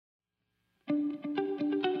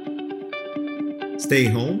Stay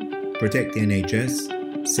home, protect the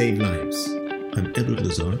NHS, save lives. I'm Edward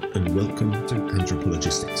Lazar and welcome to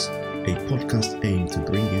Anthropologistics, a podcast aimed to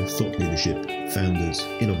bring you thought leadership, founders,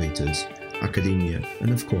 innovators, academia,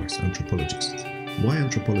 and of course, anthropologists. Why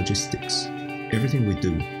anthropologistics? Everything we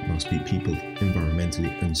do must be people,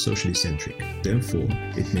 environmentally and socially centric. Therefore,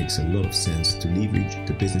 it makes a lot of sense to leverage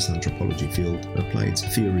the business anthropology field, apply its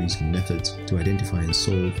theories and methods to identify and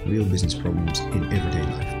solve real business problems in everyday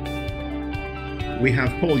life. We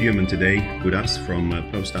have Paul Human today with us from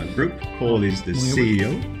Postag Group. Paul is the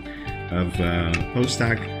CEO of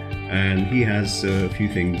Postag, and he has a few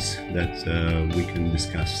things that we can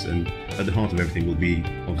discuss. And at the heart of everything will be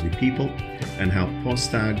obviously people and how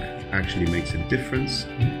Postag actually makes a difference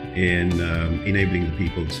in enabling the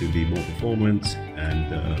people to be more performant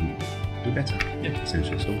and do better,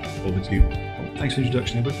 essentially. So over to you. Well, thanks for the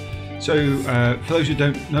introduction, Edward. So for those who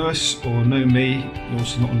don't know us or know me, you're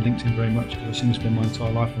also not on LinkedIn very much because I seem to spend my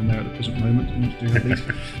entire life on there at the present moment. I need to do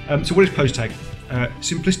these. So what is Postag?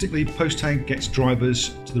 Simplistically, Postag gets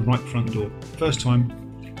drivers to the right front door. First time,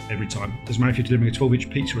 every time. Doesn't matter if you're delivering a 12-inch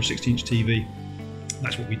pizza or a 60-inch TV.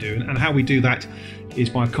 That's what we do. And how we do that is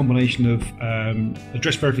by a combination of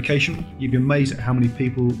address verification. You'd be amazed at how many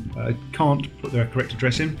people can't put their correct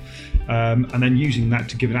address in, and then using that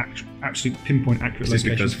to give an absolute pinpoint accurate location. Is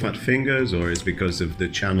this because fat fingers, or is because of the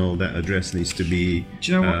channel that address needs to be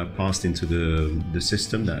passed into the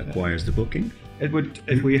system that acquires the booking? Edward,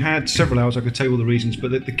 if we had several hours, I could tell you all the reasons, but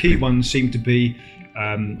the key ones seem to be,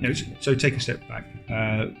 so take a step back.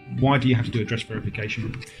 Why do you have to do address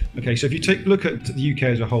verification? Okay, so if you take a look at the UK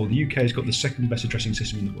as a whole, the UK has got the second best addressing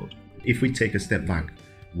system in the world. If we take a step back,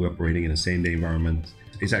 we're operating in a same-day environment.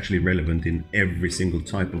 It's actually relevant in every single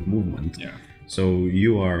type of movement. Yeah. So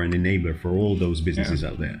you are an enabler for all those businesses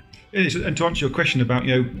out there. It is, and to answer your question about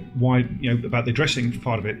why about the addressing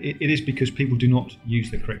part of it, it is because people do not use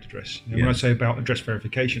the correct address. When I say about address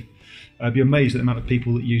verification, I'd be amazed at the amount of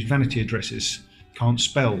people that use vanity addresses, can't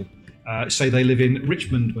spell, say they live in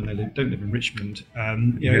Richmond when they don't live in Richmond,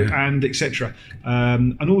 and etc.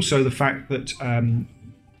 And also the fact that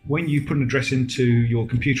when you put an address into your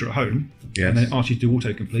computer at home and then ask you to do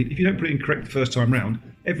autocomplete, if you don't put it in correct the first time round,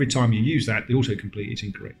 every time you use that, the autocomplete is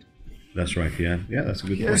incorrect. That's right. Yeah, that's a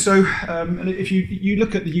good point. So, and if you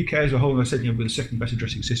look at the UK as a whole, and I said we're the second best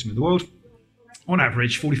addressing system in the world. On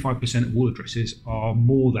average, 45% of all addresses are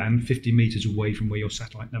more than 50 meters away from where your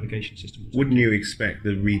satellite navigation system is. Wouldn't you expect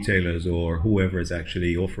the retailers or whoever is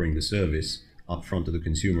actually offering the service up front to the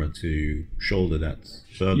consumer to shoulder that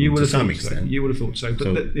burden to some extent? You would have thought so.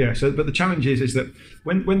 But but the challenge is that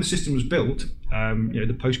when the system was built,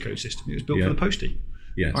 the postcode system, it was built for the postie.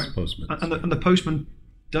 Yes, right? postman. And the postman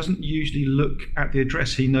doesn't usually look at the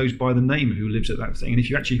address. He knows by the name who lives at that thing. And if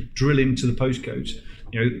you actually drill into the postcodes,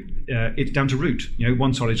 it's down to route.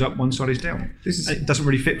 One side is up, one side is down. It doesn't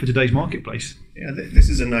really fit for today's marketplace. Yeah, this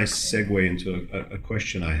is a nice segue into a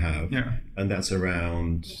question I have, and that's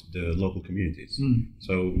around the local communities.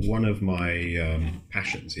 So one of my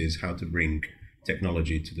passions is how to bring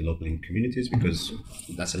technology to the local communities, because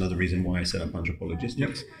that's another reason why I set up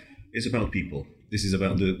Anthropologistics. It's about people. This is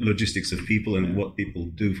about the logistics of people and what people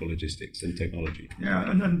do for logistics and technology. Yeah,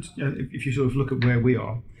 and if you sort of look at where we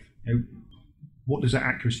are, what does that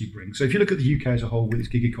accuracy bring? So if you look at the UK as a whole with its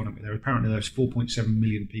gig economy, there's 4.7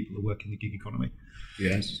 million people who work in the gig economy.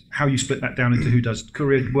 Yes. How you split that down into who does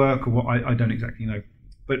courier work or what, I don't exactly know.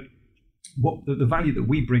 But what the value that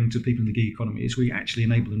we bring to people in the gig economy is we actually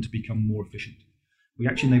enable them to become more efficient. We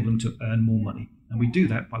actually enable them to earn more money. And we do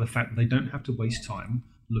that by the fact that they don't have to waste time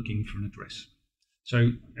looking for an address.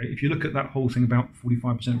 So if you look at that whole thing about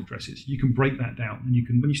 45% of addresses, you can break that down,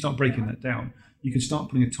 and when you start breaking that down, you can start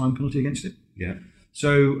putting a time penalty against it. Yeah.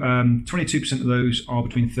 So 22% of those are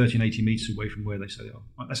between 30 and 80 meters away from where they say they are.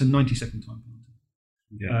 Right, that's a 90-second time penalty.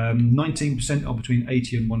 Yeah. 19% are between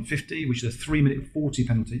 80 and 150, which is a 3-minute 40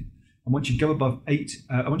 penalty. And once you go above once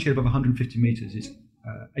you get above 150 meters, it's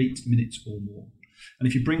 8 minutes or more. And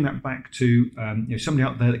if you bring that back to somebody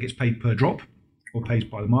out there that gets paid per drop or pays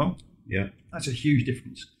by the mile, that's a huge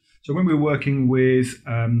difference. So when we're working with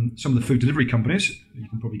some of the food delivery companies, you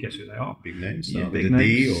can probably guess who they are. Big names, big names.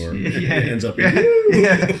 D, or it ends up in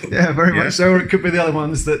very much so. Or it could be the other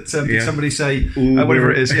ones that somebody say,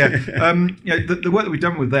 whatever it is. The work that we've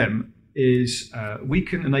done with them is we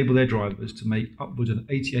can enable their drivers to make upwards of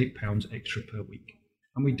 £88 extra per week.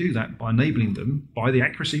 And we do that by enabling them, by the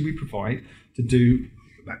accuracy we provide, to do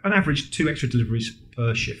an average 2 extra deliveries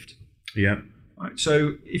per shift. Yeah. Right,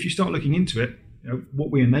 so if you start looking into it, what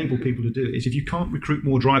we enable people to do is if you can't recruit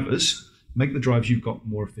more drivers, make the drives you've got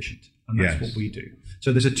more efficient. And that's what we do.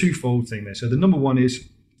 So there's a twofold thing there. So the number one is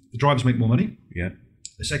the drivers make more money. Yeah.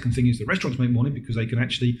 The second thing is the restaurants make more money because they can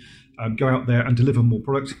actually go out there and deliver more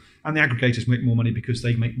product, and the aggregators make more money because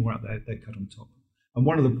they make more out there. They're cut on top. And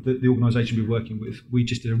one of the organisation we're working with, we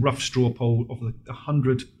just did a rough straw poll of the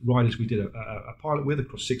 100 riders we did a pilot with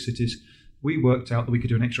across 6 cities. We worked out that we could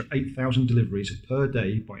do an extra 8,000 deliveries per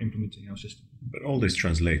day by implementing our system. But all this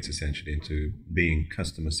translates essentially into being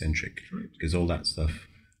customer-centric, because all that stuff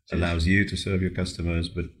allows you to serve your customers,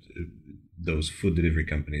 but those food delivery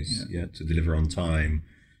companies, to deliver on time,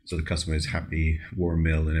 so the customer is happy, warm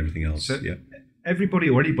meal and everything else. So everybody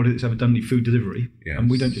or anybody that's ever done any food delivery, and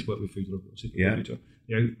we don't just work with food delivery,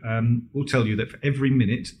 we'll tell you that for every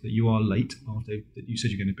minute that you are late after that you said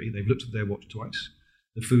you're going to be, they've looked at their watch twice.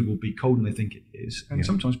 The food will be colder than they think it is, and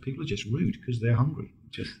sometimes people are just rude because they're hungry.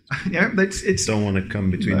 It's don't want to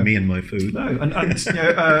come between me and my food. No, and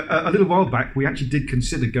a little while back we actually did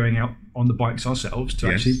consider going out on the bikes ourselves to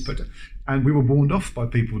actually and we were warned off by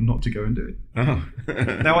people not to go and do it. Oh,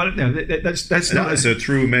 now I don't know. That's a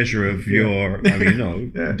true measure of your,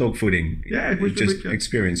 dog fooding. Yeah, just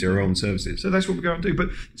experience your own services. So that's what we're going to do. But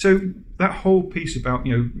so that whole piece about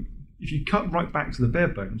if you cut right back to the bare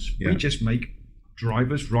bones, we just make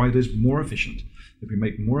drivers, riders more efficient. If we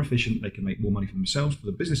make them more efficient, they can make more money for themselves, for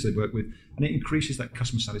the business they work with, and it increases that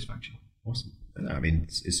customer satisfaction. Awesome. I mean,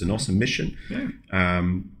 it's an awesome mission. Yeah.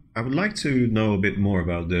 I would like to know a bit more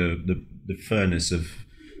about the furnace of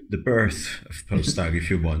the birth of Postag,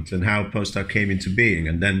 if you want, and how Postag came into being,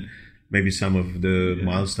 and then maybe some of the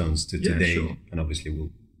milestones to today, and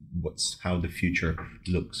obviously how the future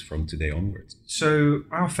looks from today onwards. So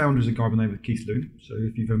our founder is a guy by the name of Keith Loon. So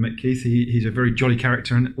if you've ever met Keith, he's a very jolly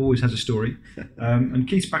character and always has a story. And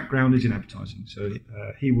Keith's background is in advertising. So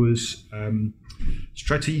he was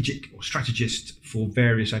strategist for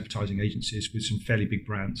various advertising agencies with some fairly big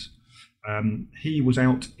brands. He was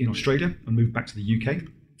out in Australia and moved back to the UK,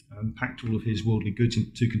 packed all of his worldly goods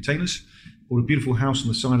into 2 containers, bought a beautiful house on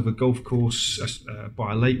the side of a golf course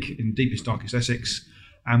by a lake in deepest, darkest Essex,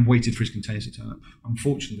 and waited for his containers to turn up.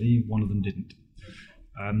 Unfortunately, one of them didn't.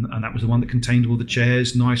 And that was the one that contained all the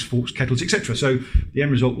chairs, knives, forks, kettles, etc. So the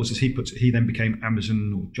end result was, as he puts it, he then became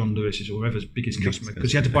Amazon or John Lewis's or whoever's biggest customer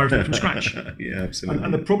because he had to buy everything from scratch. Yeah, absolutely.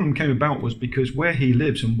 And the problem came about was because where he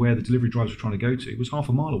lives and where the delivery drivers were trying to go to was half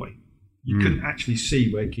a mile away. You couldn't actually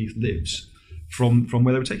see where Keith lives from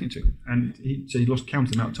where they were taking him to. And he lost count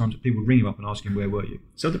of the amount of times that people would ring him up and ask him, where were you?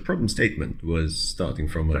 So the problem statement was starting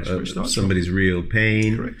from somebody's real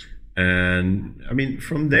pain. Correct. And I mean,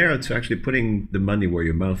 from there to actually putting the money where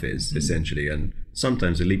your mouth is, essentially, and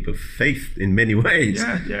sometimes a leap of faith in many ways.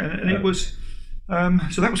 Yeah. And it was,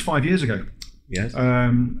 so that was 5 years ago. Yes.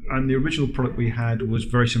 And the original product we had was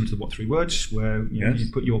very similar to the What 3 Words, where you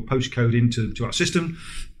put your postcode into our system,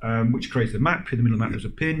 which creates the map. In the middle of the map there's a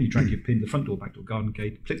pin. You drag your pin to the front door, back door, garden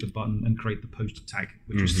gate, click the button, and create the post tag,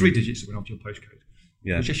 which was 3 digits that went after your postcode.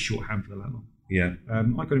 Yeah. It was just shorthand for the landlord. Yeah.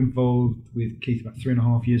 I got involved with Keith about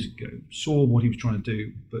 3.5 years ago. Saw what he was trying to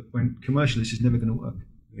do, but went commercially, this is never going to work.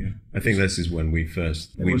 Yeah, I think this is when we met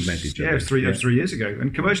each other. Yeah, it was 3 years ago,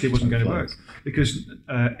 and commercially it wasn't going to work because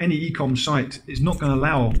any e-com site is not going to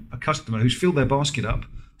allow a customer who's filled their basket up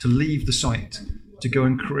to leave the site to go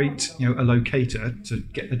and create a locator to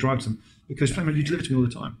get the drive to them, because you deliver to me all the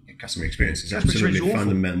time. Customer experience is absolutely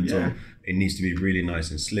fundamental. Yeah. It needs to be really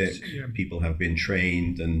nice and slick. Yeah. People have been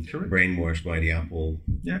trained and brainwashed by the Apple,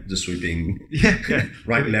 the sweeping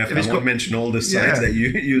right, left. I won't mention all the sites that you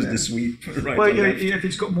use the sweep right. Well, if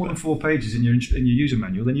it's got more than 4 pages in your user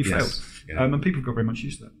manual, then you fail. Yeah. And people got very much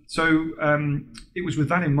used to that. So it was with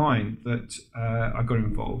that in mind that I got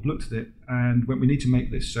involved, looked at it, and went, we need to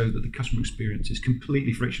make this so that the customer experience is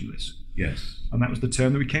completely frictionless. Yes. And that was the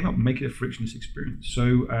term that we came up with, make it a frictionless experience.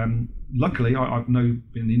 So luckily, I've been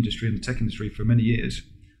in the industry, in the tech industry, for many years,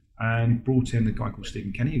 and brought in a guy called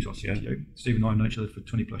Stephen Kenny, who's our CTO. Yeah. Stephen and I know each other for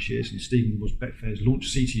 20 plus years, and Stephen was Betfair's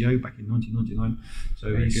launch CTO back in 1999.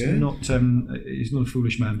 So he's not a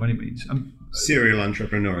foolish man by any means. Serial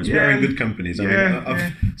entrepreneurs. We're in good companies.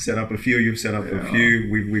 I've set up a few. You've set up a few.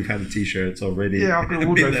 We've had the t-shirts already. Yeah, I've got a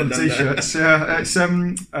wardrobe for the t-shirts.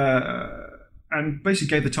 And basically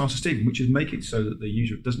gave the task to Stephen, which is make it so that the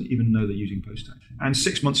user doesn't even know they're using Postag. And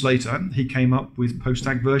 6 months later, he came up with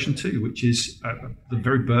Postag version 2, which is the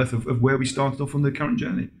very birth of where we started off on the current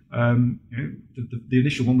journey. The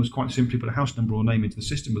initial one was quite simply put a house number or name into the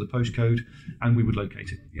system with a postcode, and we would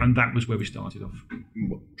locate it. Yeah. And that was where we started off.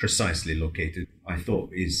 Precisely located, I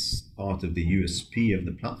thought, is part of the USP of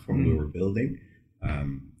the platform we were building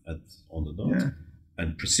on the dot. Yeah.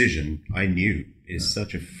 And precision, I knew, is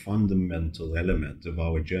such a fundamental element of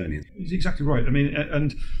our journey. It's exactly right. I mean,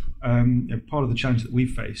 and part of the challenge that we've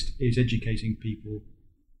faced is educating people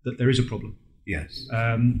that there is a problem. Yes.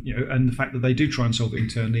 And the fact that they do try and solve it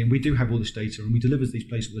internally, and we do have all this data, and we deliver these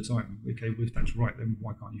places all the time. Okay, well, if that's right, then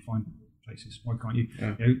why can't you find places? Why can't you?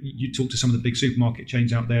 Yeah. You talk to some of the big supermarket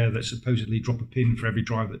chains out there that supposedly drop a pin for every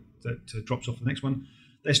drive that drops off the next one.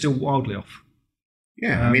 They're still wildly off.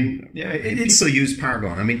 Yeah, it's people use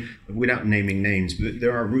Paragon. I mean, without naming names, but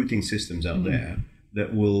there are routing systems out there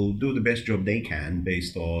that will do the best job they can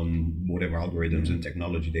based on whatever algorithms and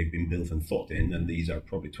technology they've been built and thought in, and these are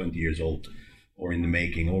probably 20 years old or in the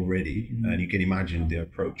making already. And you can imagine the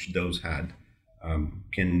approach those had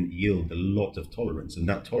can yield a lot of tolerance, and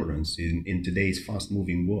that tolerance in today's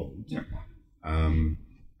fast-moving world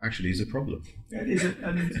actually is a problem. Yeah, it is,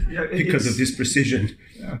 because of this precision.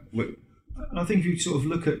 Yeah. And I think if you sort of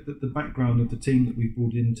look at the background of the team that we've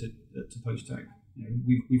brought in to Post-Tech,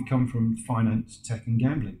 we've come from finance, tech, and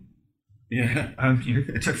gambling. Yeah.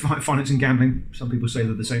 Finance and gambling. Some people say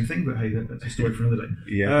they're the same thing, but hey, that's a story for another day.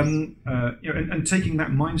 Yeah. And taking that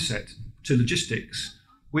mindset to logistics,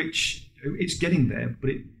 which it's getting there, but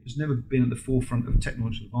it has never been at the forefront of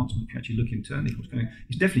technological advancement. If you actually look internally,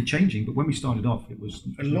 it's definitely changing. But when we started off, it was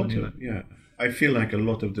a lot of I feel like a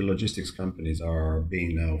lot of the logistics companies are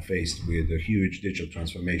being now faced with a huge digital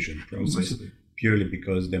transformation process, purely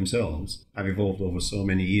because themselves have evolved over so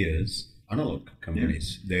many years. Analog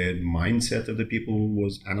companies, their mindset of the people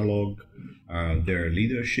was analog, their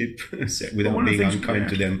leadership, without being unkind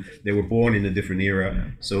to them, they were born in a different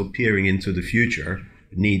era. So peering into the future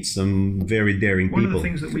needs some very daring people. One of the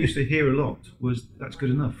things that we used to hear a lot was that's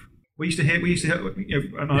good enough. We used to hear,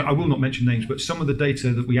 and I will not mention names, but some of the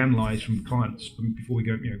data that we analysed from clients before we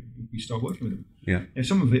go, we start working with them. Yeah.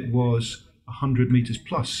 Some of it was 100 metres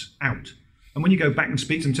plus out, and when you go back and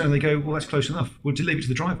speak to them, they go, well, that's close enough. We'll leave it to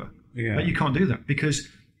the driver. Yeah. But you can't do that, because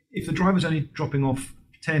if the driver's only dropping off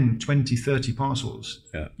 10, 20, 30 parcels,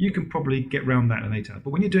 you can probably get around that in an 8 hour. But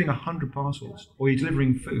when you're doing 100 parcels or you're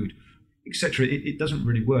delivering food, etc., it doesn't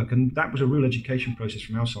really work. And that was a real education process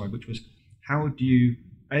from our side, which was how do you,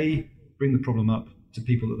 bring the problem up to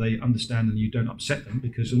people that they understand and you don't upset them,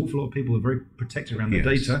 because an awful lot of people are very protected around their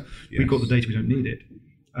data. We've got the data, we don't need it.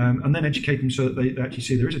 And then educate them so that they actually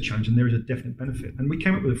see there is a challenge and there is a definite benefit. And we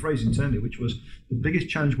came up with a phrase internally, which was the biggest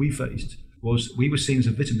challenge we faced was we were seen as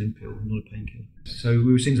a vitamin pill, not a painkiller. So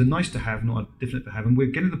we were seen as a nice to have, not a definite to have. And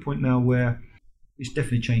we're getting to the point now where it's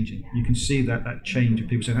definitely changing. You can see that change of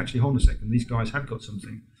people saying, actually, hold on a second, these guys have got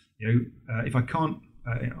something. If I can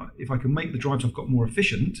make the drives I've got more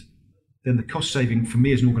efficient, then the cost saving for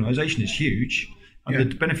me as an organisation is huge.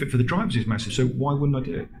 And the benefit for the drivers is massive, so why wouldn't I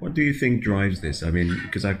do it? What do you think drives this? I mean,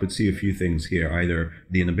 because I could see a few things here. Either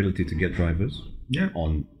the inability to get drivers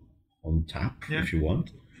on tap, if you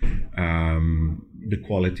want, the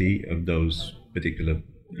quality of those particular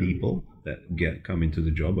people that come into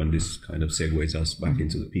the job, and this kind of segues us back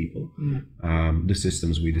into the people. The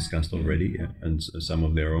systems we discussed already, and some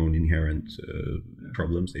of their own inherent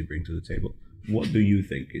problems they bring to the table. What do you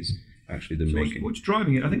think is actually the making? What's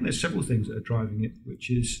driving it? I think there's several things that are driving it, which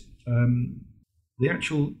is the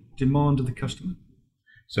actual demand of the customer.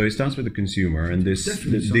 So it starts with the consumer, and these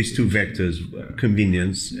two vectors,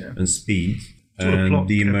 convenience and speed, and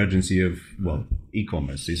the emergency of,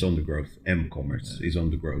 e-commerce is on the growth, m-commerce is on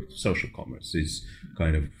the growth, social commerce is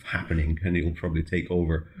kind of happening, and it will probably take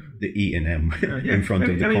over the E and M in front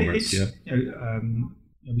of the commerce.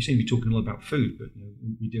 We seem to be talking a lot about food, but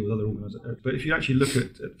we deal with other organisations. But if you actually look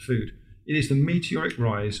at food, it is the meteoric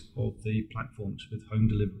rise of the platforms with home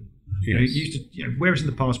delivery. Whereas in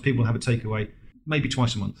the past people have a takeaway maybe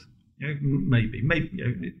twice a month, maybe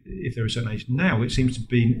if they're a certain age. Now it seems to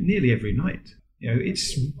be nearly every night.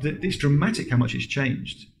 It's dramatic how much it's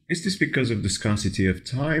changed. Is this because of the scarcity of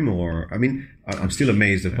time, or I'm still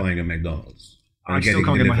amazed at buying a McDonald's. I still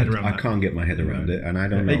can't get my head around that. I can't get my head around it, and I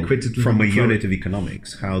don't know from a unit of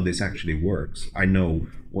economics how this actually works. I know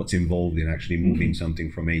what's involved in actually moving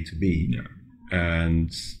something from A to B,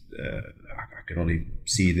 and I can only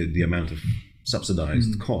see the amount of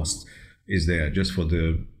subsidized cost is there just for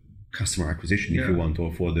the customer acquisition, if you want,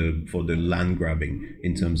 or for the land grabbing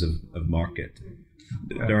in terms of market.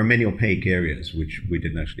 There are many opaque areas which we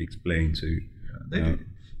didn't actually explain to.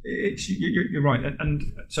 You're right,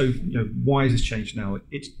 and so why has this changed now?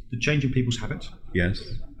 It's the change in people's habits. Yes.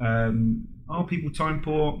 Are people time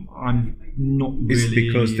poor? I'm not really. It's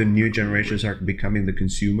because the new generations are becoming the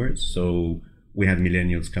consumers. So we have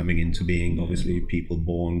millennials coming into being, obviously people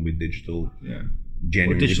born with digital.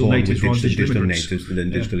 Genuinely digital born natives, with digital immigrants. natives, and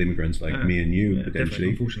then digital immigrants like me and you,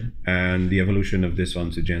 potentially. And the evolution of this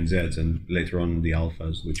onto Gen Z, and later on the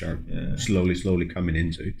alphas, which are slowly coming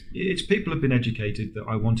into. It's people have been educated that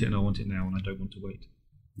I want it and I want it now and I don't want to wait.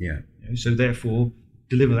 Yeah. So therefore,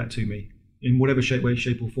 deliver that to me in whatever shape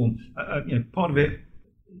or form. Part of it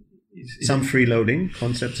is some freeloading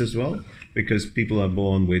concepts as well, because people are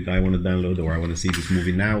born with, I want to download or I want to see this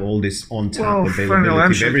movie now. All this on tap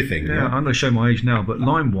availability of everything. Yeah, I'm going to show my age now, but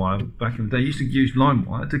LimeWire back in the day, you used to use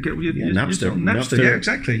LimeWire to get Napster. Yeah,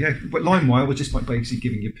 exactly. Yeah, but LimeWire was just like basically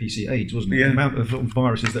giving your PC AIDS, wasn't it? Yeah. The amount of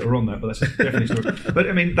viruses that are on that, but that's definitely story. But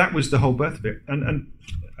I mean, that was the whole birth of it, and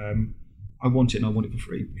I want it, and I want it for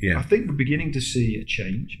free. Yeah. I think we're beginning to see a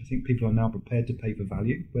change. I think people are now prepared to pay for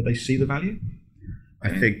value where they see the value. I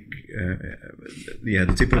think,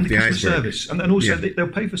 the tip of the iceberg. Service, and also they'll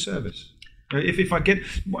pay for service. If I get,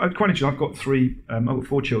 quite interesting, I've got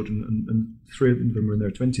 4 children, and 3 of them are in their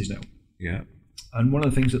 20s now. Yeah. And one of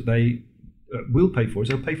the things that they will pay for is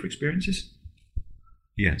they'll pay for experiences.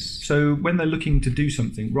 Yes. So when they're looking to do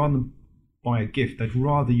something, rather than buy a gift, they'd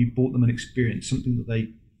rather you bought them an experience, something that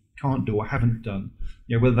they can't do or haven't done.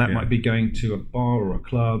 Whether that might be going to a bar or a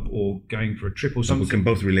club or going for a trip or something. We can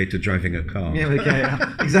both relate to driving a car. Yeah,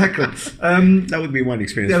 exactly. That would be one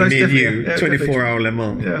experience for me and you, 24-hour Le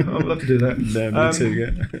Mans. Yeah, I would love to do that. Me too,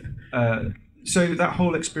 yeah. So that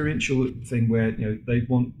whole experiential thing where they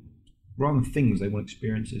want, rather than things, they want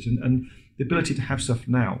experiences. And the ability to have stuff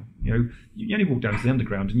now, you only walk down to the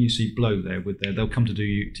underground and you see Blow there they'll come to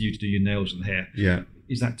you to do your nails and hair. Yeah.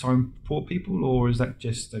 Is that time for poor people, or is that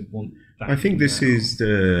just they want that? I think this is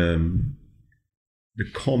the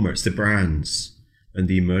commerce, the brands, and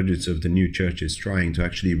the emergence of the new churches trying to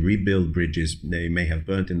actually rebuild bridges they may have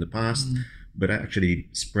burnt in the past, but actually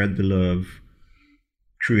spread the love,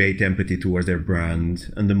 create empathy towards their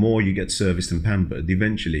brand. And the more you get serviced and pampered,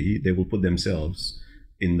 eventually they will put themselves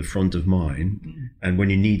in the front of mind. And when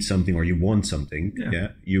you need something or you want something,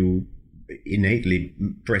 you innately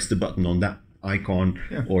press the button on that icon,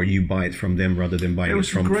 or you buy it from them rather than buying it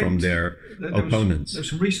from their opponents. There was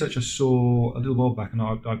some research I saw a little while back, and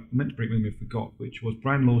I meant to bring it with me and forgot, which was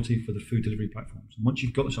brand loyalty for the food delivery platforms. And once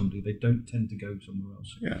you've got somebody, they don't tend to go somewhere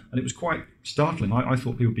else. Yeah. And it was quite startling. I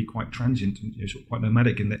thought people would be quite transient and sort of quite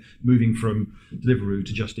nomadic in that, moving from Deliveroo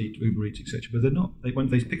to Just Eat, Uber Eats, etc. But they're not. When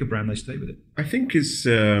they pick a brand, they stay with it. I think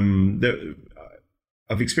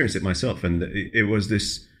I've experienced it myself, and it was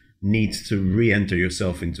this need to re-enter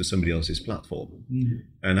yourself into somebody else's platform.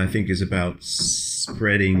 And I think it's about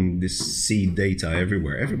spreading this seed data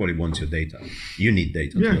everywhere. Everybody wants your data. You need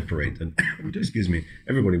data to operate. And excuse me,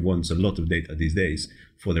 everybody wants a lot of data these days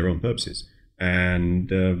for their own purposes.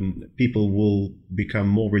 And people will become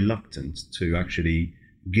more reluctant to actually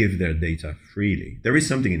give their data freely. There is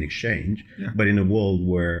something in exchange, but in a world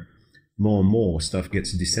where more and more stuff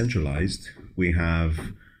gets decentralized, we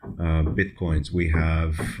have bitcoins, we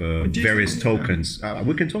have various tokens.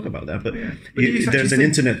 We can talk about that, but there's an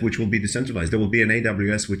internet which will be decentralized. There will be an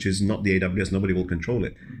AWS which is not the AWS. Nobody will control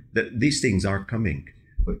it. These things are coming.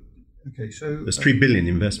 Okay, so there's 3 billion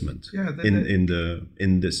investment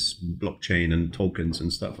in this blockchain and tokens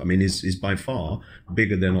and stuff. I mean, is by far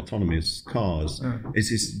bigger than autonomous cars.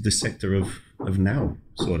 It's the sector of now,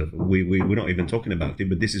 sort of. We're not even talking about it,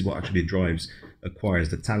 but this is what actually acquires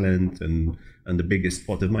the talent and the biggest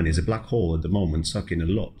pot of money. It's a black hole at the moment, sucking a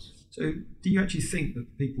lot. So do you actually think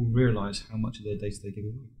that people realise how much of their data they give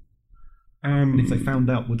away? And if they found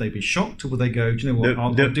out, would they be shocked, or would they go, do you know what,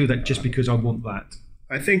 I'll do that just because I want that?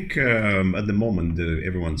 I think at the moment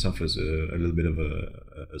everyone suffers a little bit of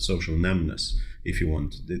a social numbness, if you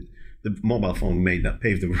want. The mobile phone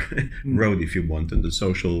paved the road, if you want, and the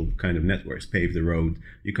social kind of networks paved the road.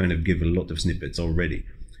 You kind of give a lot of snippets already.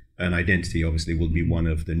 And identity obviously will be one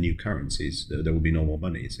of the new currencies. There will be no more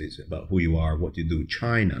money. It's about who you are, what you do.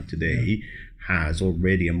 China today has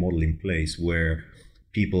already a model in place where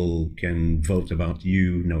people can vote about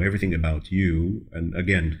you, know everything about you. And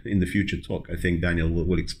again, in the future talk, I think Daniel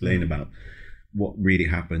will explain about what really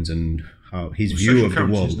happens and how his view of the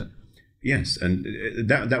world. Isn't it? Yes, and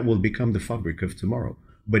that will become the fabric of tomorrow.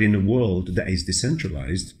 But in a world that is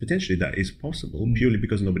decentralized, potentially that is possible purely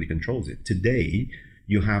because nobody controls it. Today,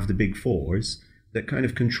 you have the big fours that kind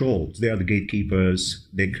of control. They are the gatekeepers.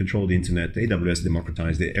 They control the internet. AWS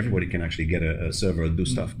democratized it. Everybody can actually get a server and do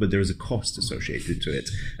stuff, but there is a cost associated to it,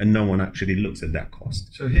 and no one actually looks at that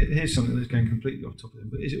cost. So here's something that's going completely off topic.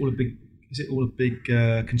 But is it all a big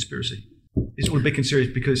conspiracy? Is it all a big conspiracy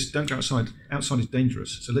because don't go outside? Outside is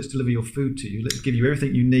dangerous. So let's deliver your food to you. Let's give you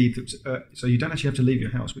everything you need. So you don't actually have to leave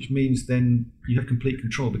your house, which means then you have complete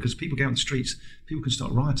control because people go out in the streets, people can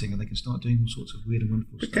start rioting and they can start doing all sorts of weird and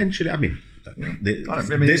wonderful stuff. Potentially, I mean,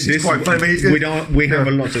 it's quite funny. We have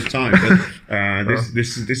a lot of time, but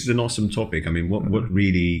this is an awesome topic. I mean, what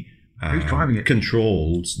really Who's driving it?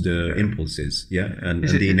 Controls the impulses, and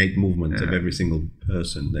the innate movement of every single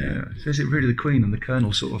person there. So is it really the Queen and the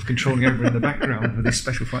Colonel sort of controlling everything in the background with this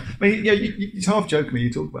special fight? I mean, it's half joking when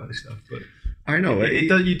you talk about this stuff, but I know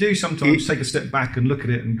you do sometimes take a step back and look at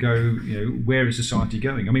it and go, where is society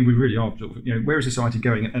going? I mean, we really are sort of, where is society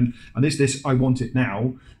going? And is this I want it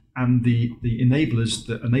now, and the enablers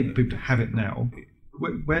that enable people to have it now?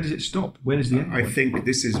 Where does it stop? Where does the end point? I think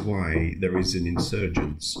this is why there is an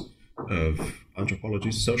insurgence of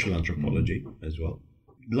anthropologists, social anthropology as well.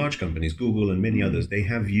 Large companies, Google and many others, they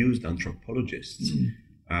have used anthropologists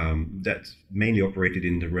that mainly operated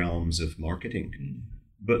in the realms of marketing,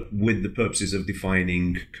 but with the purposes of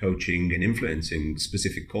defining, coaching, and influencing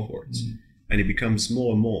specific cohorts. And it becomes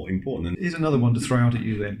more and more important. Here's another one to throw out at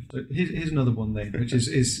you then. So here's another one then, which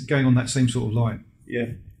is going on that same sort of line. Yeah.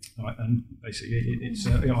 Right, and basically, it's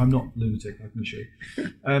I'm not lunatic, I can assure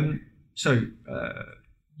you. So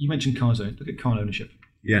you mentioned CarZone. Look at car ownership.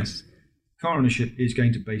 Yes. Car ownership is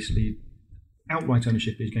going to basically, outright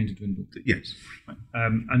ownership is going to dwindle. Yes. Right.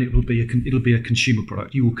 And it'll be a consumer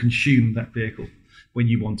product. You will consume that vehicle when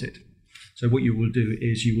you want it. So what you will do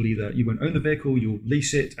is you won't own the vehicle, you'll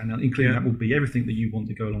lease it, and including that will be everything that you want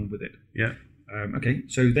to go along with it. Yeah. Okay,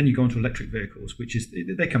 so then you go on to electric vehicles, which is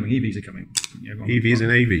they're coming. EVs are coming. EVs and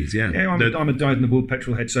AVs, yeah. Yeah, I'm a dyed-in-the-wool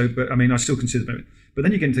petrol head, but I mean, I still consider them. But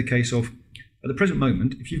then you get into the case of, at the present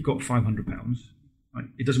moment, if you've got £500, right,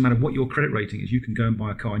 it doesn't matter what your credit rating is. You can go and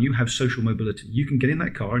buy a car, and you have social mobility. You can get in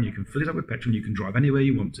that car, and you can fill it up with petrol, and you can drive anywhere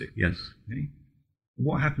you want to. Yes. Okay?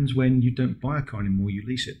 What happens when you don't buy a car anymore? You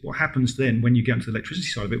lease it. What happens then when you get into the electricity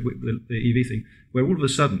side of it, with the EV thing, where all of a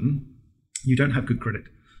sudden you don't have good credit,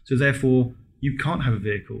 so therefore you can't have a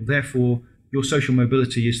vehicle. Therefore, your social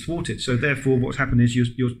mobility is thwarted. So therefore, what's happened is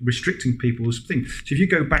you're restricting people's thing. So if you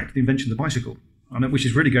go back to the invention of the bicycle, I know, which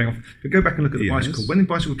is really going off, but go back and look at the bicycle. When the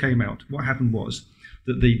bicycle came out, what happened was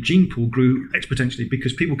that the gene pool grew exponentially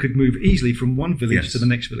because people could move easily from one village to the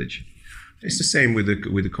next village. It's the same with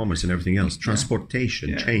the commerce and everything else.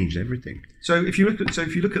 Transportation changed everything. So if you look at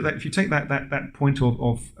that, if you take that point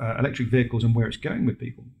of electric vehicles and where it's going with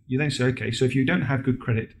people, you then say, okay, so if you don't have good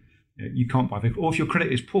credit, you can't buy a vehicle. Or if your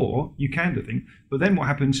credit is poor, you can do things. But then what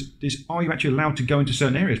happens is, are you actually allowed to go into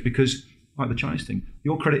certain areas? Because, like the Chinese thing,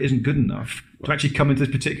 your credit isn't good enough to actually come into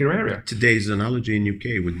this particular area. Today's analogy in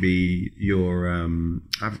UK would be your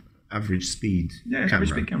average speed camera. Average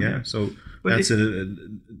speed camera. Yeah. So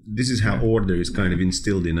this is how order is kind of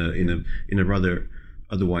instilled in a rather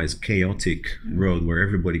otherwise chaotic road where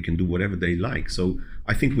everybody can do whatever they like. So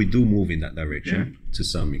I think we do move in that direction to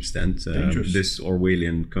some extent. This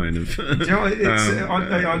Orwellian kind of I'm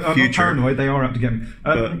not paranoid. They are out to get me.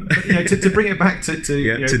 But to bring it back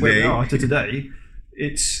to where we are to today,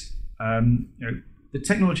 it's the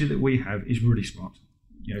technology that we have is really smart.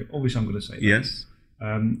 Obviously, I'm going to say that. Yes.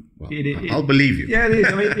 I'll believe you. Yeah, it is.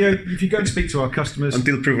 I mean, if you go and speak to our customers,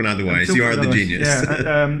 until proven otherwise, you are the genius.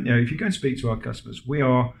 Yeah, if you go and speak to our customers, we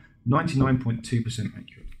are 99.2%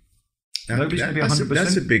 accurate. Nobody's going to be 100%.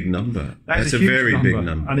 That's a big number. That's a huge very big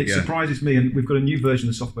number, and it surprises me. And we've got a new version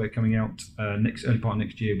of software coming out early part of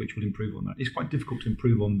next year, which will improve on that. It's quite difficult to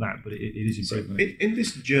improve on that, but it is improving. In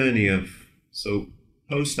this journey of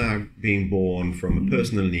Postag being born from a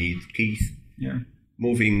personal need, Keith. Yeah.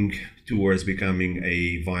 Moving towards becoming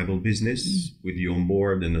a viable business with you on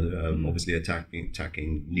board and obviously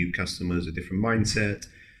attacking new customers, a different mindset,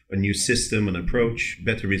 a new system and approach,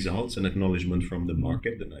 better results and acknowledgement from the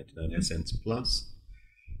market, the 99% plus.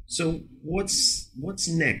 So what's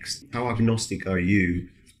next? How agnostic are you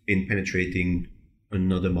in penetrating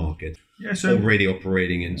another market? Already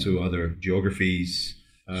operating into other geographies?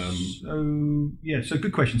 So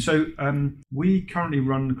good question. So we currently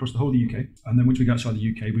run across the whole of the UK, and then once we go outside the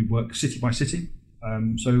UK, we work city by city.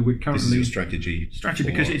 So we're currently this is a strategy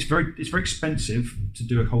because it's very expensive to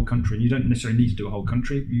do a whole country, and you don't necessarily need to do a whole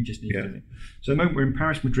country. You just need to do it. So at the moment we're in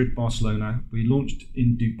Paris, Madrid, Barcelona. We launched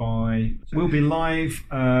in Dubai. We'll be live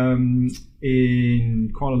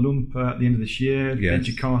in Kuala Lumpur at the end of this year. Then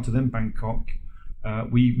Jakarta, then Bangkok.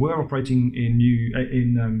 We were operating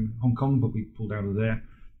in Hong Kong, but we pulled out of there.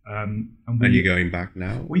 And you're going back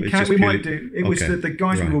now? We might do. It was the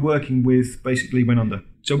guys we were working with basically went under.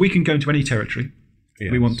 So we can go into any territory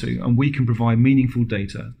we want to, and we can provide meaningful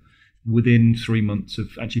data within 3 months of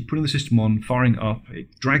actually putting the system on, firing up.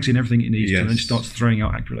 It drags in everything it needs to, and then starts throwing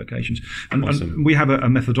out accurate locations. And we have a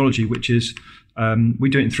methodology which is we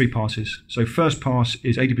do it in 3 passes. So first pass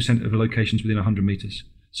is 80% of the locations within 100 meters.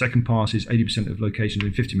 Second pass is 80% of locations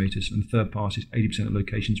within 50 meters, and the third pass is 80% of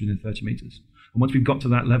locations within 30 meters. And once we've got to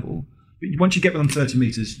that level, once you get within 30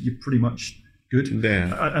 meters, you're pretty much good.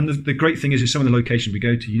 Yeah. And the great thing is, some of the locations we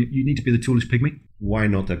go to, you need to be the tallest pygmy. Why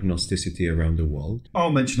not agnosticity around the world?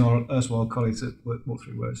 I'll mention our erstwhile colleagues at Walk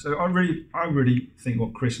Through Words. So I really think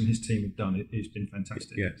what Chris and his team have done has been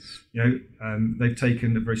fantastic. Yes. They've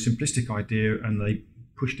taken a very simplistic idea and they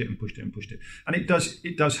pushed it, and it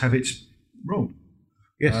does have its role.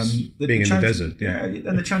 Yes, being in the desert. Yeah,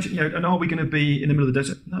 and the challenge, and are we going to be in the middle of the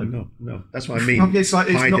desert? No. That's what I mean. It's like,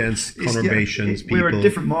 high dense conurbations. We're a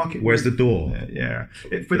different market. Where's the door? Yeah.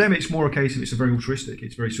 For them, it's more a case of it's a very altruistic.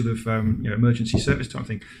 It's very sort of emergency service type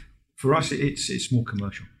thing. For us, it's more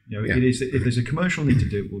commercial. It is. If there's a commercial need to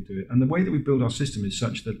do it, we'll do it. And the way that we build our system is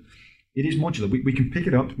such that it is modular. We can pick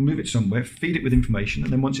it up, move it somewhere, feed it with information,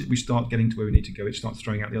 and then once we start getting to where we need to go, it starts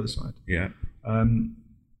throwing out the other side. Yeah.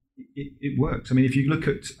 It works. I mean, if you look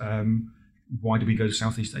at why do we go to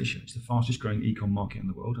Southeast Asia? It's the fastest growing e-com market in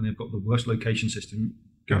the world, and they've got the worst location system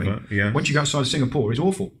going. Once you go outside of Singapore, it's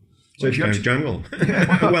awful. So if you actually jungle,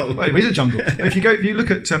 well, it is a jungle. If you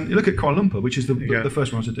look at Kuala Lumpur, which is the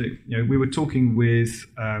first one to do. We were talking with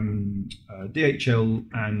DHL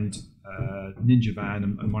and Ninja Van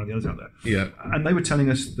and one of the others out there. Yeah, and they were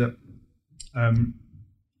telling us that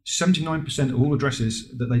 79% of all addresses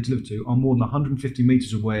that they deliver to are more than 150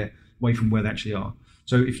 meters away from where they actually are.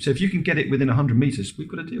 So if you can get it within 100 meters, we've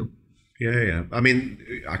got a deal. Yeah. I mean,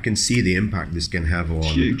 I can see the impact this can have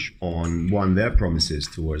on their promises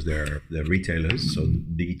towards their retailers, so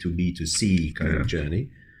B2B2C kind of journey,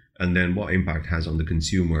 and then what impact has on the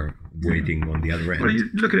consumer waiting on the other end. Well, you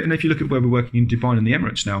look at it, and if you look at where we're working in Dubai and the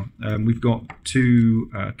Emirates now, we've got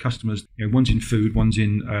two customers. One's in food, one's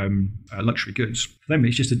in luxury goods. For them,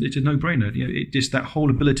 it's a no-brainer. It just that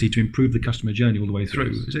whole ability to improve the customer journey all the way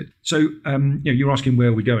through. Is it? So you're asking where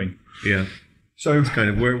are we going? Yeah. So it's kind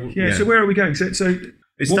of where. Yeah. So where are we going? So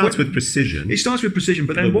it starts with precision. It starts with precision,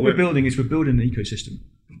 but then what we're building is we're building an ecosystem.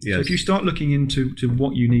 Yes. So if you start looking into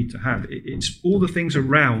what you need to have, it's all the things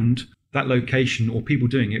around that location or people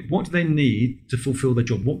doing it. What do they need to fulfill their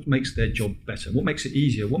job? What makes their job better? What makes it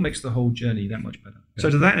easier? What makes the whole journey that much better? Yeah. So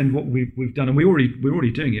to that end, what we've done, and we're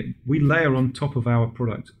already doing it, we layer on top of our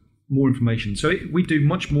product more information. So we do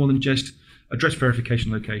much more than just address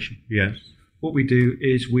verification location. Yes. What we do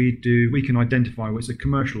is we can identify whether it's a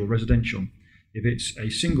commercial or residential, if it's a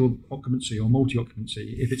single occupancy or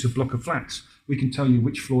multi-occupancy, if it's a block of flats, we can tell you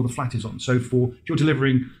which floor the flat is on. So if you're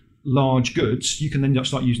delivering large goods, you can then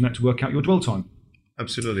start using that to work out your dwell time.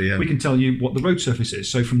 Absolutely, yeah. We can tell you what the road surface is.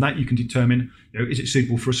 So from that you can determine, is it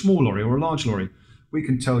suitable for a small lorry or a large lorry? We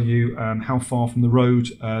can tell you how far from the road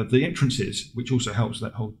the entrance is, which also helps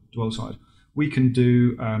that whole dwell side. We can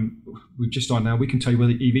do, we've just started now, we can tell you where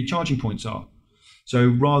the EV charging points are. So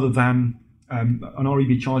rather than, and our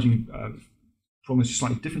EV charging problem is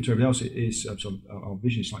slightly different to everybody else, it is, our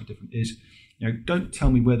vision is slightly different, is, don't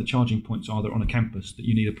tell me where the charging points are that are on a campus that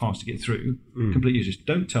you need a pass to get through. Completely useless.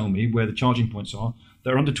 Don't tell me where the charging points are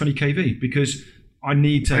that are under 20 kV, because I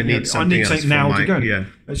need something now to go. Yeah.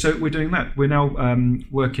 So we're doing that. We're now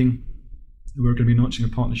working. We're going to be launching a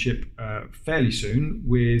partnership fairly soon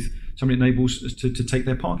with somebody that enables us to take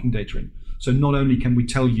their parking data in. So not only can we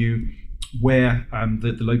tell you where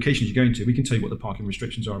the locations you're going to, we can tell you what the parking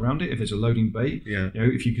restrictions are around it, if there's a loading bay,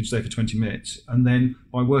 if you can stay for 20 minutes. And then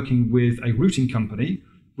by working with a routing company,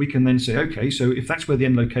 we can then say, okay, so if that's where the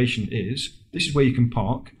end location is, this is where you can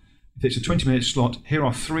park. If it's a 20-minute slot, here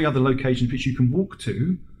are 3 other locations which you can walk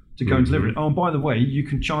to go and deliver it. Oh, and by the way, you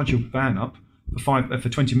can charge your van up for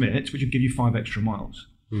 20 minutes, which will give you 5 extra miles.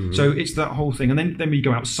 So it's that whole thing. And then we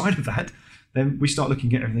go outside of that, then we start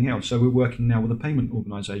looking at everything else. So we're working now with a payment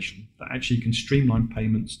organisation that actually can streamline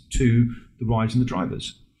payments to the rides and the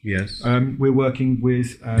drivers. Yes. We're working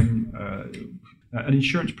with an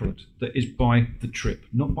insurance product that is by the trip,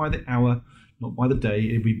 not by the hour, not by the day,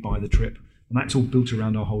 it'll be by the trip. And that's all built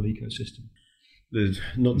around our whole ecosystem. There's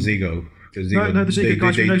not Zego. No, the Zego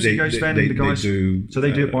guys, we know Zego, Sven and the guys.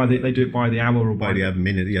 They do it by the hour or by the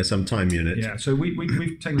minute, some time unit. Yeah, so we've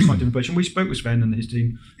taken a slightly different approach. And we spoke with Sven and his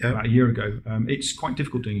team about a year ago. It's quite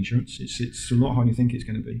difficult doing insurance. It's a lot harder than you think it's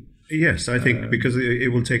going to be. Yes, I think because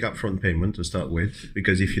it will take upfront payment to start with.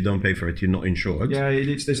 Because if you don't pay for it, you're not insured. Yeah,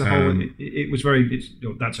 there's a whole.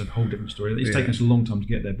 That's a whole different story. It's taken us a long time to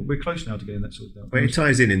get there, but we're close now to getting that sorted out. But it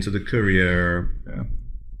ties into the courier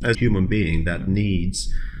as a human being that needs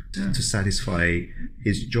to satisfy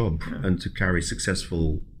his job and to carry it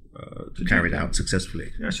out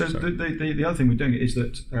successfully. Yeah. So the other thing we're doing is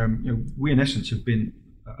that we in essence have been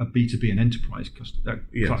a B2B and enterprise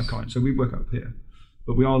client. So we work up here,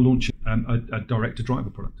 but we are launching a direct to driver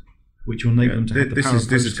product. which will enable them to have the power of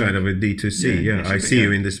this is kind of a D2C. Yeah, I see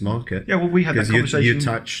you in this market. Yeah, well, we had that conversation. You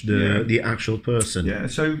touch the actual person. Yeah,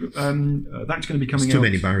 so that's going to be coming out. There's too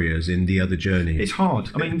many barriers in the other journey. It's hard.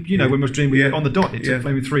 I mean, when we was doing on the dot, it took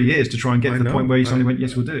maybe 3 years to try and get to the point where you suddenly went,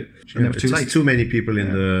 yes, we'll do it. And it was too late. Too many people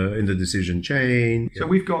in the decision chain. So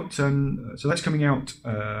we've got, so that's coming out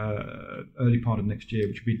early part of next year,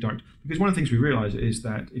 which we don't. Because one of the things we realise is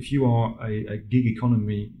that if you are a gig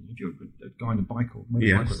economy, if you're a guy in a bike or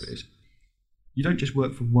whatever it is, you don't just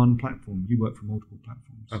work for one platform, you work for multiple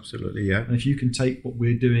platforms. Absolutely, yeah. And if you can take what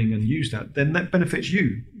we're doing and use that, then that benefits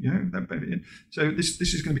you. So this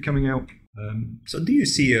is going to be coming out. So do you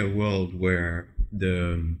see a world where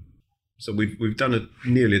so we've done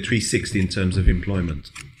nearly a 360 in terms of employment?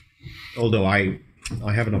 Although I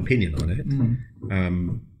have an opinion on it.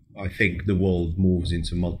 I think the world moves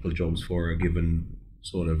into multiple jobs for a given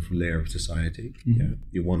sort of layer of society. Yeah.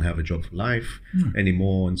 You won't have a job for life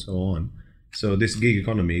anymore and so on. So this gig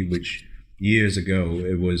economy, which years ago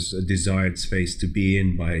it was a desired space to be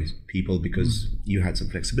in by people because you had some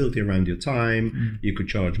flexibility around your time, you could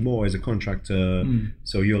charge more as a contractor,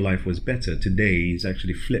 so your life was better. Today it's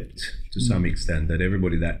actually flipped to some extent, that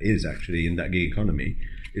everybody that is actually in that gig economy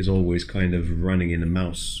is always kind of running in a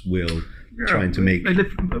mouse wheel, trying to make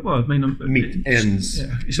meet ends.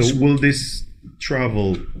 Yeah, so will this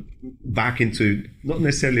travel back into not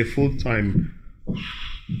necessarily a full-time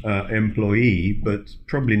employee, but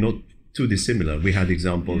probably not too dissimilar? We had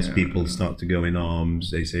examples, people start to go in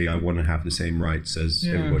arms, they say, I want to have the same rights as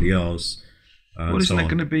everybody else. Well, isn't that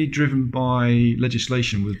going to be driven by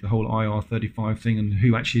legislation with the whole IR35 thing and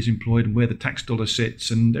who actually is employed and where the tax dollar sits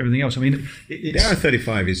and everything else? I mean, the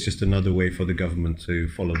IR35 is just another way for the government to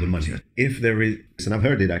follow the money. If there is, and I've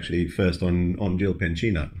heard it actually first on Jill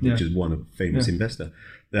Pencina, which is one famous investor,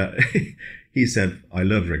 that he said, I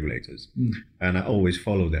love regulators and I always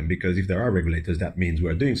follow them, because if there are regulators, that means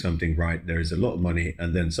we're doing something right. There is a lot of money,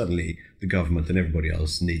 and then suddenly the government and everybody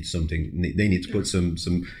else needs something. They need to put some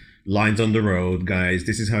lines on the road, guys.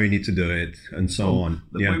 This is how you need to do it, and so on.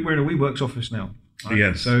 We're in a WeWorks office now. Right?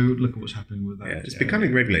 Yes. So look at what's happening with that. Yeah, it's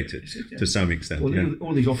becoming regulated to some extent. Well,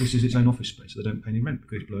 all these offices, its own office space, so they don't pay any rent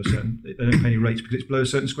because it's below a certain. They don't pay any rates because it's below a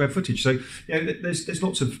certain square footage. So there's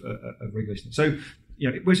lots of regulation. So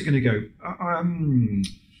where's it going to go?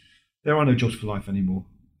 There are no jobs for life anymore.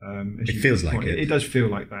 It feels like it. It does feel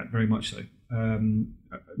like that, very much so.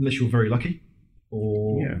 Unless you're very lucky,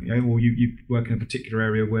 or or you work in a particular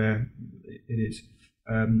area where it is.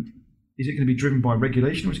 Is it going to be driven by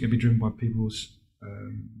regulation, or is it going to be driven by people's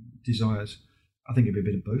desires? I think it'd be a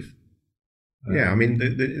bit of both. I mean,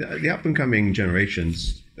 the up and coming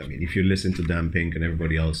generations. I mean, if you listen to Dan Pink and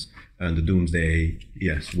everybody else and the Doomsday,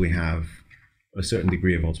 yes, we have a certain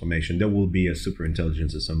degree of automation. There will be a super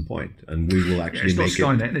intelligence at some point, and we will actually make it. It's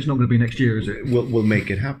not Skynet. It's not going to be next year, is it? We'll make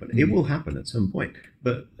it happen. It will happen at some point.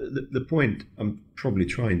 But the point I'm probably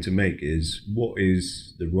trying to make is, what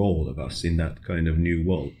is the role of us in that kind of new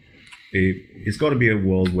world? It's got to be a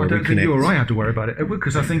world where I don't think you or I have to worry about it, Edward,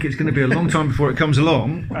 because I think it's going to be a long time before it comes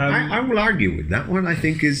along. I will argue with that one. I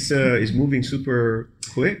think is moving super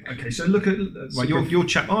quick. Okay, so look at your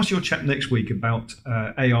chat. Ask your chat next week about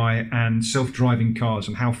AI and self-driving cars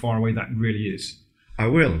and how far away that really is. I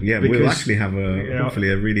will. Yeah, we'll actually have hopefully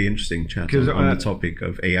a really interesting chat on the topic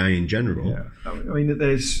of AI in general. Yeah, I mean,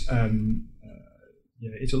 there's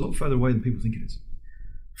it's a lot further away than people think it is.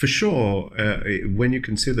 For sure, when you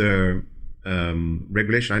consider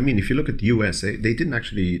regulation, I mean, if you look at the US, they didn't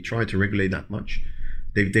actually try to regulate that much.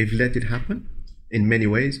 They've let it happen in many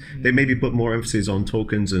ways. They maybe put more emphasis on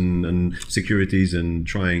tokens and securities and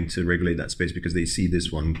trying to regulate that space because they see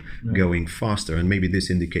this one going faster. And maybe this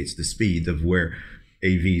indicates the speed of where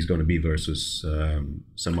AV is going to be versus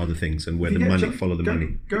some other things, and where the money follow the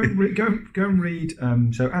money. Go and read.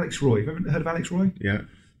 So Alex Roy. Have you ever heard of Alex Roy? Yeah.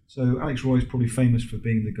 So Alex Roy is probably famous for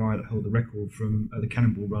being the guy that held the record from the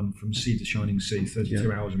Cannonball Run from sea to shining sea,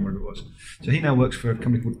 32 hours and whatever it was. So he now works for a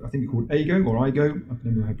company called, I think it's called Aigo or Igo, I can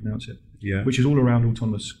never know how to pronounce it, which is all around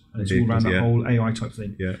autonomous, and it's all around that whole AI type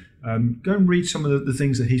thing. Yeah. Go and read some of the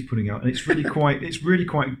things that he's putting out, and it's really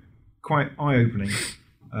quite eye-opening.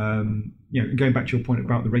 And going back to your point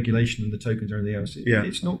about the regulation and the tokens and everything else,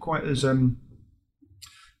 it's not quite as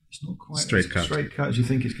straight cut as you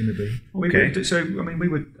think it's going to be. Okay. So, I mean, we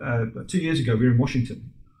were 2 years ago. We were in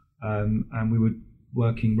Washington, and we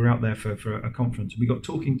were out there for a conference. We got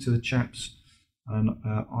talking to the chaps, and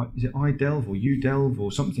is it iDelve or UDelve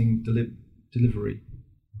or something delivery,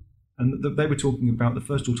 and they were talking about the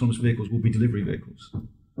first autonomous vehicles will be delivery vehicles.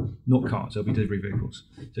 not cars. They'll be delivery vehicles.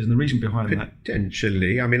 So the reason behind that.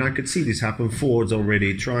 Potentially. I mean, I could see this happen. Ford's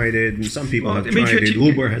already tried it, and some people have tried it.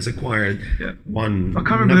 Uber has acquired one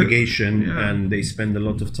navigation, and they spend a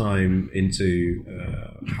lot of time into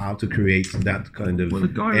how to create that kind of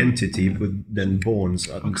entity, but then borns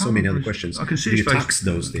and so many other questions. I can see do you tax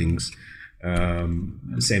those things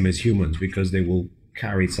the same as humans, because they will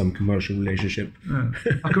carry some commercial relationship?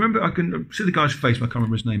 I can see the guy's face, but I can't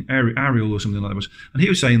remember his name, Ariel or something like that. And he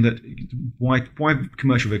was saying that why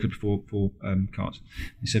commercial vehicles before cars?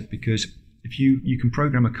 He said because if you can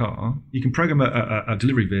program a car, you can program a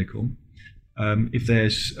delivery vehicle. If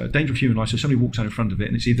there's a danger of human life, so somebody walks out in front of it,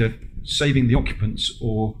 and it's either saving the occupants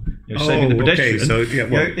or saving the pedestrian. Okay. So if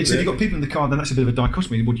you've got people in the car, then that's a bit of a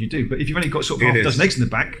dichotomy. What do you do? But if you've only got sort of half a dozen eggs in the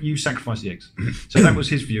back, you sacrifice the eggs. So that was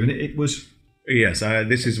his view, and it was. Yes,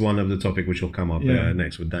 this is one of the topics which will come up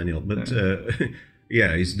next with Daniel. But do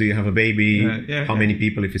you have a baby? How many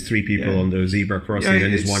people? If it's 3 people on the zebra crossing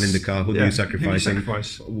and there's one in the car, who do you sacrifice? Who do you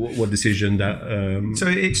sacrifice? What decision that? So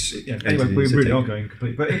it's anyway, we really are going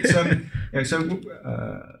complete. But it's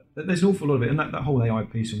there's an awful lot of it, and that whole AI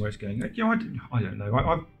piece and where it's going. I don't know.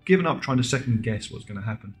 I've given up trying to second guess what's going to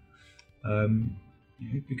happen,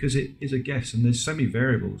 because it is a guess, and there's so many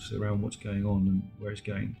variables around what's going on and where it's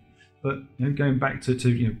going. But going back to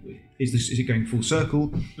is it going full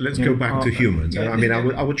circle? Let's go back to humans. I mean,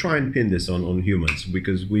 I would try and pin this on humans,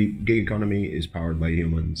 because gig economy is powered by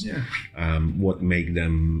humans. What makes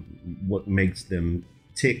them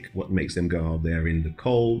tick? What makes them go out there in the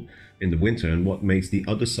cold, in the winter, and what makes the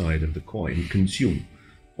other side of the coin consume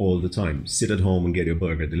all the time? Sit at home and get your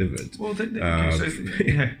burger delivered. Well,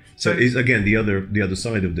 so is again the other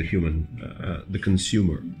side of the human, the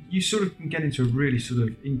consumer. You sort of can get into a really sort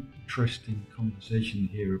of interesting conversation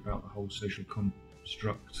here about the whole social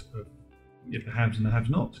construct of the haves and the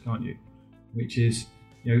have-nots, can't you? Which is,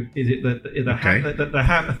 is it that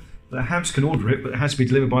the haves can order it, but it has to be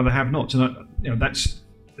delivered by the have-nots, and that's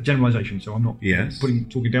a generalisation. So I'm not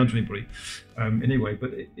talking down to anybody in any way,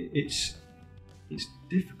 but it's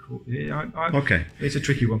difficult. It's a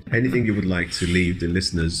tricky one. Anything you would like to leave the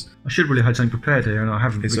listeners? I should really have something prepared here, and I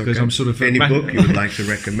haven't, because I'm sort of any book you would like to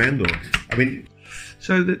recommend, or I mean.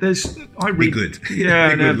 So I read. Be good.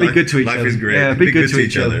 Yeah, be good to each other. Life is great. Yeah, be good to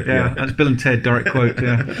each other. Yeah, that's Bill and Ted direct quote.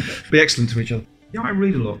 Yeah, be excellent to each other. Yeah, I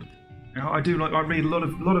read a lot. I read a lot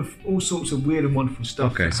of all sorts of weird and wonderful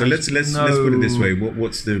stuff. Okay, so let's put it this way.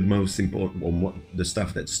 What's the most important, or what the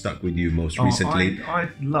stuff that stuck with you most recently? I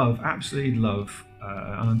absolutely love,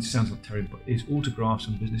 and it sounds like terrible, but it's autographs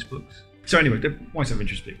and business books. So anyway, why so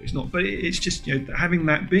interesting? It's not, but it's just having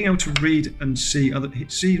that, being able to read and see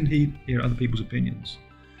and hear other people's opinions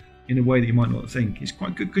in a way that you might not think is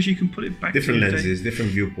quite good, because you can put it back. Different lenses,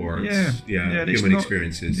 different viewpoints. Human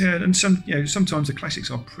experiences. Yeah, and sometimes the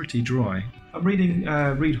classics are pretty dry. I'm reading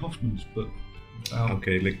Reid Hoffman's book.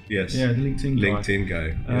 Yes. Yeah, the LinkedIn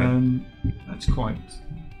guy. Yeah. That's quite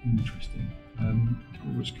interesting.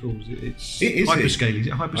 Which calls it's Hyperscale. Is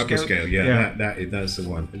it Hyperscale? Hyperscale, that's the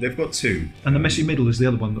one. They've got 2. And The Messy Middle is the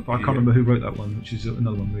other one, but I can't remember who wrote that one, which is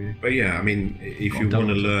another one really. But yeah, I mean, if you want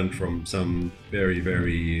to learn from some very,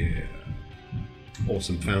 very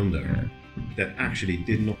awesome founder that actually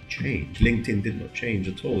did not change, LinkedIn did not change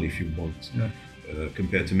at all, if you want,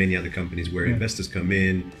 compared to many other companies where investors come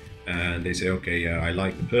in and they say, okay, I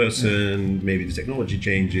like the person, maybe the technology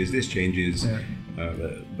changes, this changes,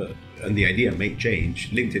 and the idea may change.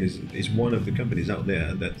 LinkedIn is one of the companies out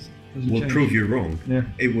there that will prove you wrong.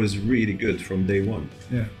 It was really good from day one,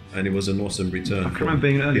 and it was an awesome return. I can remember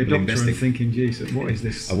being an early adopter and thinking, "Geez, what is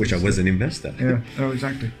this?" I wish I was an investor.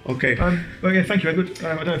 Exactly. Okay. Well, yeah, thank you, Edward.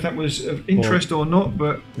 I don't know if that was of interest or not,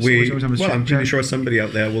 but I'm pretty sure somebody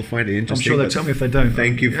out there will find it interesting. I'm sure they'll tell me if they don't.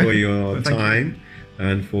 Thank you for your time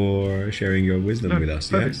and for sharing your wisdom with us.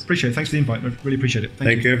 Perfect. Yes? Appreciate it. Thanks for the invite. I really appreciate it.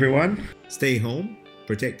 Thank you, everyone. Stay home,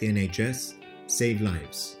 protect the NHS, save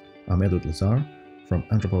lives. I'm Edward Lazar from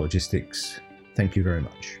Anthropologistics. Thank you very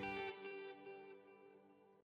much.